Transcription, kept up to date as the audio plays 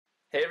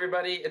Hey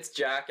everybody, it's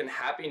Jack and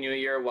Happy New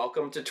Year.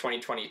 Welcome to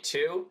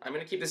 2022. I'm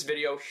going to keep this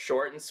video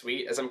short and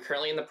sweet as I'm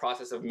currently in the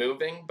process of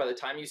moving. By the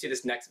time you see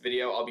this next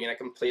video, I'll be in a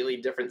completely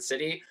different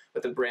city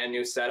with a brand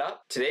new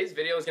setup. Today's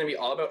video is going to be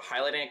all about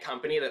highlighting a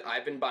company that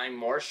I've been buying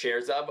more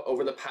shares of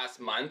over the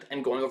past month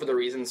and going over the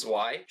reasons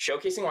why,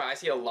 showcasing why I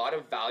see a lot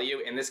of value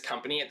in this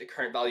company at the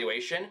current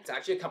valuation. It's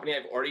actually a company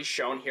I've already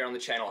shown here on the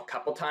channel a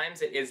couple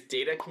times. It is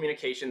Data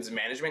Communications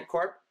Management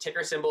Corp,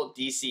 ticker symbol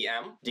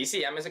DCM.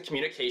 DCM is a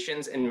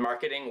communications and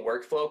marketing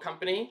workflow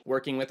company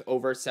working with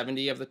over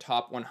 70 of the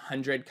top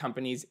 100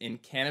 companies in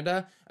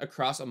Canada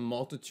across a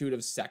multitude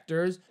of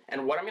sectors.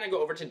 And what I'm going to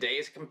go over today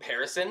is a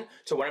comparison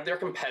to one of their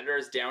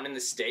competitors down in the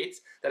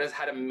States that has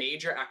had a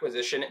major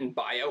acquisition and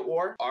buyout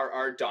war,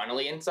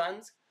 RRD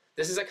Sons.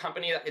 This is a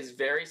company that is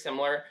very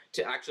similar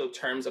to actual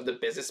terms of the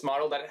business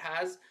model that it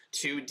has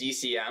to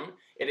DCM.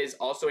 It is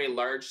also a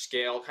large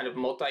scale kind of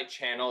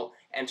multi-channel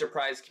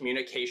enterprise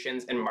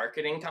communications and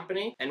marketing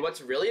company. And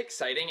what's really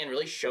exciting and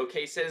really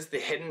showcases the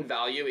hidden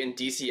value in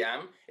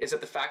DCM is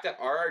that the fact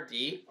that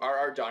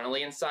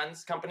RRD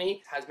Sons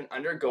company has been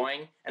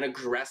undergoing an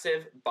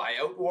aggressive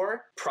buyout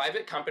war.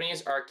 Private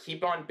companies are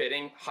keep on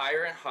bidding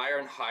higher and higher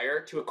and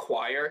higher to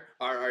acquire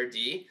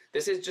RRD.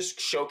 This is just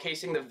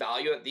showcasing the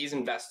value that these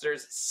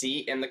investors see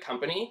in the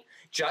company,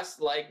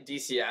 just like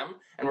DCM.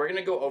 And we're going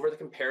to go over the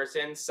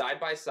comparison side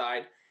by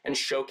side and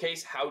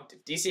showcase how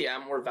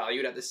DCM were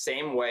valued at the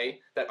same way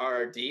that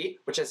RRD,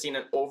 which has seen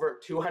an over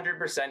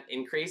 200%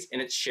 increase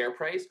in its share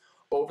price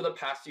over the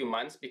past few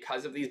months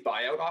because of these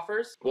buyout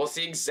offers. We'll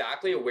see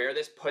exactly where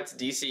this puts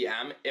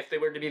DCM if they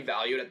were to be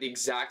valued at the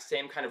exact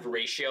same kind of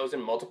ratios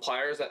and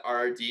multipliers that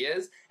RRD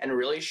is, and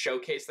really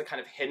showcase the kind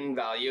of hidden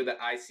value that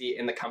I see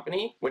in the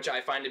company, which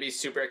I find to be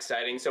super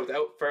exciting. So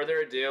without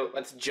further ado,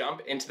 let's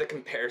jump into the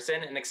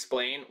comparison and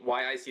explain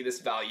why I see this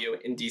value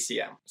in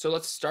DCM. So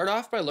let's start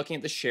off by looking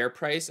at the share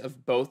price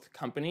of both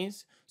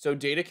companies. So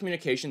Data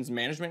Communications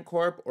Management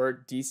Corp,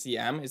 or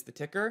DCM is the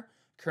ticker,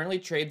 currently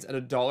trades at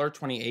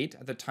 $1.28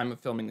 at the time of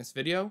filming this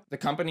video. The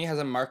company has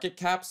a market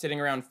cap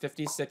sitting around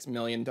 $56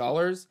 million.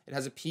 It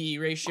has a PE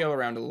ratio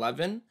around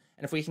 11. And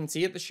if we can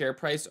see at the share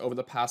price over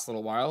the past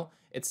little while,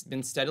 it's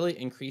been steadily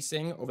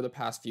increasing over the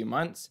past few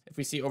months. If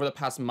we see over the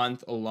past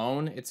month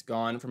alone, it's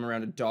gone from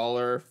around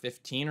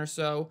 $1.15 or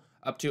so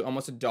up to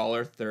almost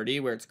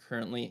 $1.30 where it's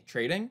currently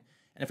trading.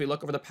 And if we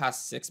look over the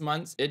past 6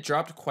 months, it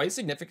dropped quite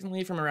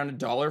significantly from around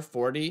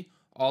 $1.40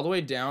 all the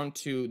way down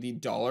to the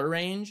dollar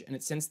range, and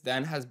it since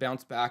then has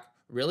bounced back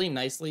really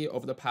nicely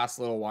over the past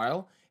little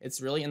while.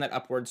 It's really in that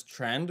upwards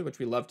trend, which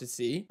we love to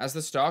see, as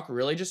the stock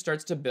really just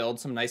starts to build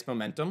some nice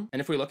momentum. And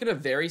if we look at a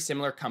very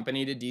similar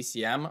company to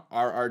DCM,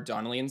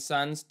 RRD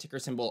Sons, ticker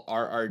symbol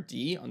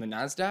RRD on the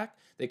NASDAQ,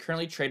 they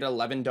currently trade at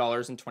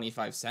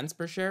 $11.25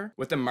 per share,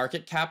 with the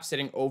market cap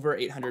sitting over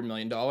 $800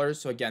 million.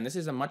 So again, this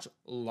is a much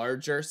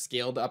larger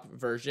scaled up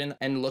version.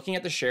 And looking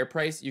at the share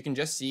price, you can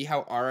just see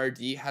how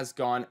RRD has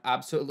gone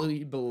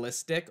absolutely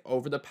ballistic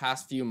over the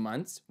past few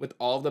months with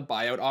all of the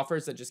buyout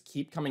offers that just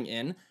keep coming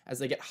in as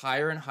they get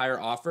higher and higher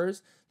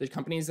offers. The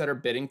companies that are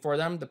bidding for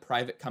them, the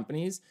private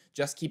companies,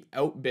 just keep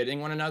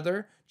outbidding one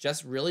another,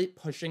 just really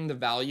pushing the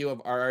value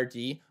of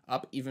RRD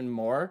up even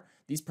more.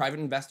 These private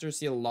investors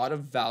see a lot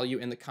of value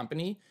in the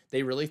company.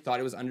 They really thought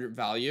it was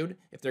undervalued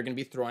if they're going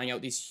to be throwing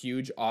out these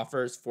huge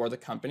offers for the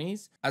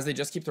companies. As they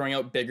just keep throwing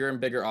out bigger and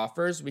bigger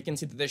offers, we can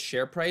see that the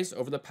share price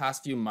over the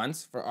past few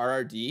months for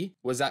RRD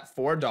was at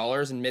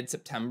 $4 in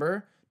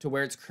mid-September to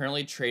where it's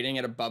currently trading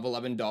at above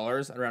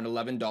 $11, at around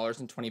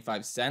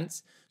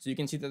 $11.25. So you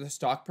can see that the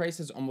stock price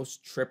has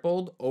almost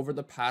tripled over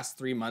the past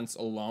 3 months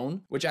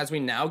alone, which, as we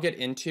now get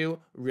into,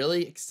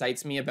 really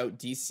excites me about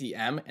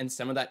DCM and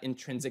some of that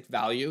intrinsic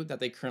value that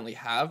they currently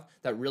have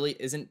that really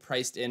isn't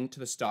priced into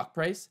the stock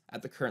price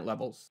at the current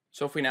levels.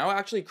 So if we now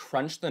actually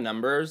crunch the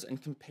numbers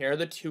and compare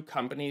the two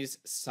companies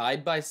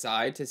side by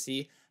side to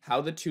see how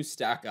the two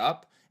stack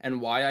up, and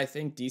why I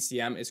think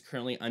DCM is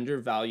currently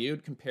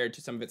undervalued compared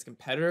to some of its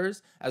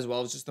competitors, as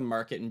well as just the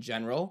market in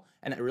general,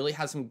 and it really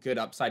has some good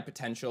upside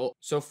potential.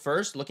 So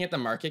first, looking at the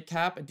market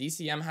cap,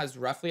 DCM has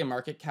roughly a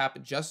market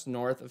cap just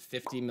north of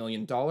 $50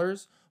 million,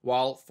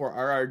 while for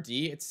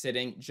RRD, it's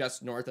sitting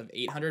just north of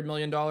 $800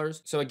 million.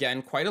 So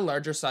again, quite a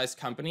larger size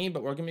company,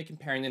 but we're going to be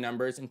comparing the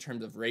numbers in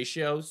terms of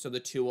ratios, so the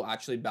two will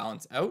actually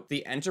balance out.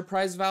 The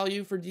enterprise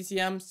value for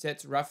DCM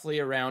sits roughly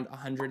around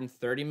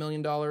 $130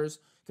 million,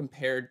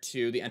 compared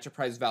to the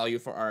enterprise value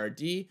for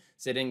RRD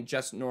sitting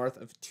just north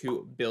of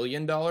 $2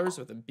 billion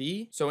with a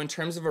B. So in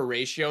terms of a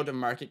ratio to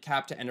market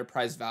cap to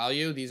enterprise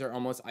value, these are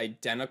almost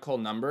identical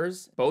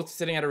numbers, both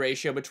sitting at a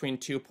ratio between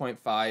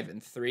 2.5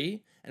 and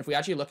 3. And if we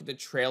actually look at the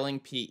trailing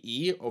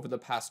PE over the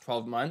past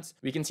 12 months,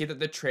 we can see that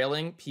the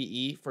trailing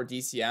PE for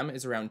DCM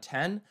is around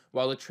 10,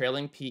 while the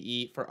trailing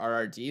PE for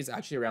RRD is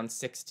actually around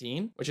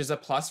 16, which is a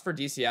plus for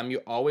DCM.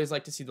 You always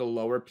like to see the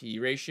lower PE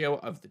ratio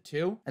of the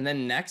two. And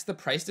then next, the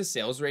price to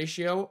sales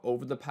ratio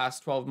over the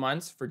past 12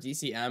 months for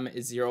DCM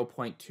is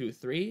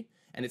 0.23.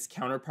 and its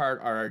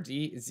counterpart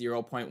RRD is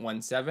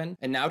 0.17.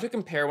 And now to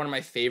compare, one of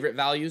my favorite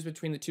values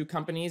between the two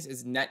companies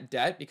is net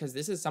debt, because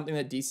this is something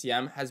that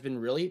DCM has been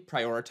really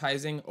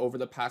prioritizing over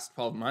the past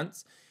 12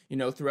 months. You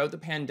know, throughout the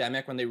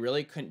pandemic, when they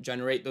really couldn't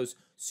generate those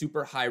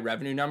super high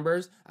revenue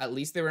numbers, at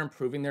least they were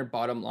improving their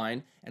bottom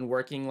line and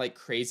working like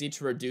crazy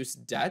to reduce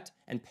debt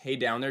and pay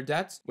down their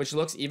debts, which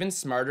looks even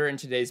smarter in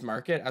today's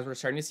market as we're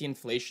starting to see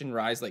inflation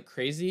rise like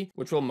crazy,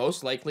 which will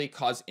most likely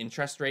cause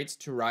interest rates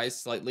to rise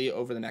slightly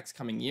over the next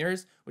coming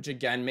years, which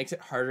again makes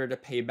it harder to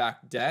pay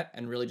back debt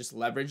and really just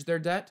leverage their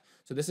debt.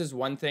 So this is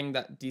one thing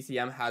that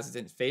DCM has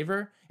in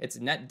favor. Its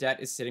net debt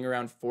is sitting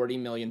around $40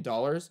 million,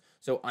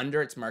 so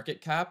under its market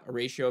cap, a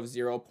ratio of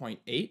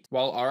 0.8,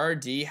 while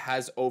RRD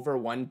has over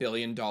 $1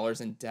 billion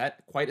in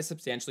debt, quite a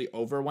substantially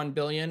over $1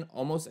 billion,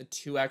 almost a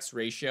 2x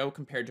ratio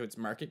compared to its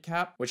market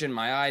cap, which in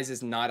my eyes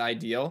is not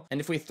ideal. And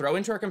if we throw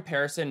into our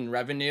comparison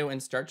revenue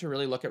and start to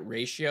really look at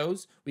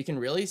ratios, we can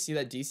really see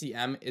that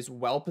DCM is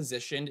well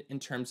positioned in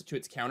terms to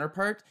its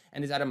counterpart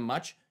and is at a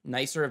much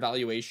nicer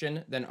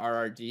evaluation than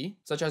RRD,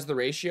 such as the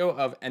ratio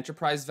of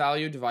enterprise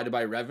value divided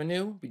by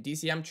revenue.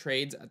 DCM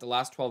trades at the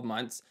last 12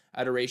 months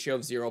at a ratio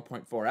of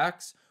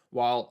 0.4x,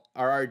 while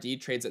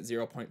RRD trades at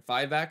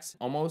 0.5x,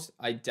 almost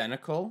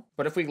identical.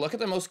 But if we look at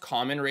the most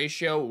common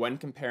ratio when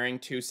comparing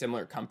two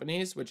similar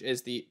companies, which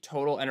is the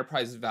total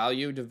enterprise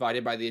value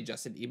divided by the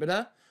adjusted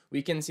EBITDA,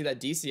 we can see that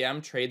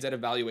DCM trades at a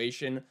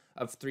valuation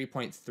of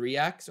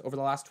 3.3x over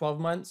the last 12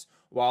 months,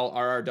 while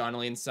RR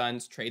Donnelley &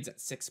 Sons trades at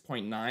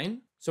 6.9.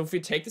 So if we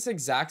take this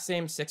exact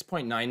same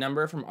 6.9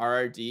 number from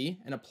RRD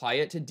and apply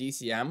it to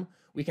DCM,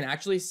 we can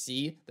actually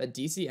see that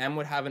DCM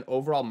would have an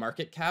overall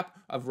market cap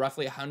of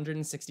roughly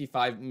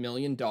 $165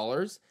 million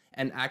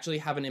and actually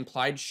have an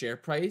implied share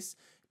price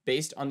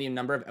based on the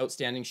number of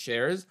outstanding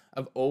shares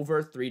of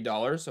over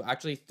 $3, so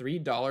actually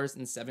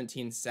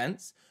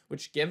 $3.17,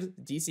 which gives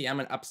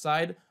DCM an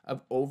upside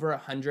of over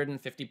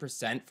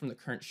 150% from the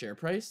current share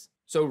price.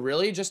 So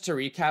really, just to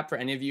recap for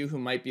any of you who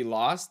might be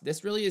lost,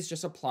 this really is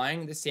just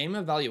applying the same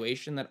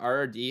evaluation that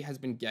RRD has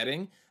been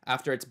getting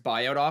after its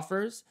buyout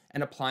offers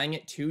and applying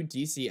it to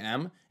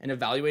DCM and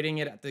evaluating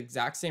it at the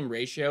exact same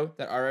ratio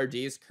that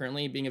RRD is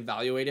currently being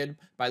evaluated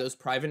by those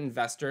private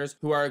investors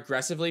who are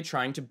aggressively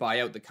trying to buy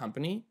out the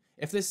company.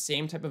 If this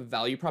same type of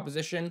value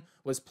proposition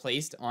was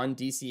placed on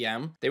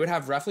DCM, they would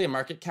have roughly a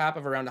market cap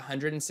of around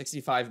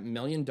 $165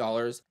 million.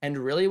 And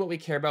really what we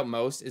care about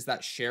most is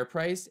that share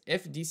price.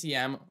 If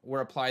DCM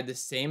were applied the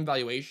same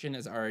valuation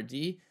as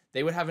RRD,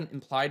 they would have an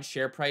implied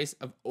share price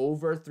of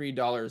over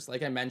 $3.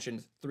 Like I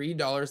mentioned,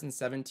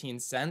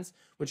 $3.17,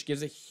 which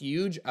gives a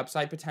huge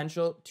upside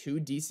potential to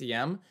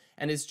DCM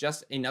and is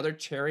just another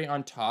cherry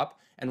on top.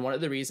 And one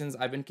of the reasons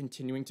I've been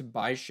continuing to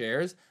buy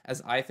shares,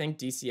 as I think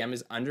DCM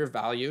is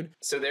undervalued.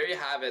 So there you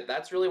have it.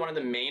 That's really one of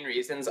the main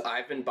reasons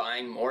I've been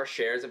buying more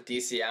shares of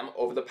DCM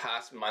over the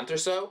past month or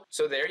so.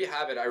 So there you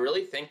have it. I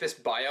really think this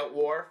buyout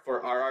war for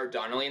RR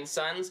Donnelley &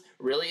 Sons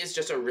really is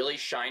just a really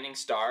shining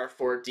star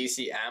for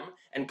DCM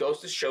and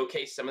goes to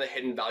showcase some of the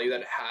hidden value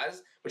that it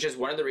has, which is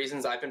one of the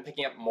reasons I've been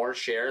picking up more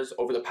shares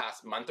over the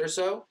past month or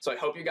so. So I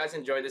hope you guys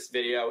enjoyed this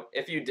video.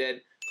 If you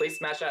did, please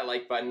smash that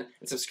like button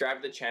and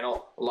subscribe to the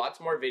channel. Lots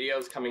more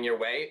videos coming your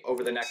way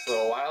over the next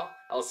little while.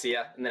 I'll see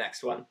ya in the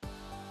next one.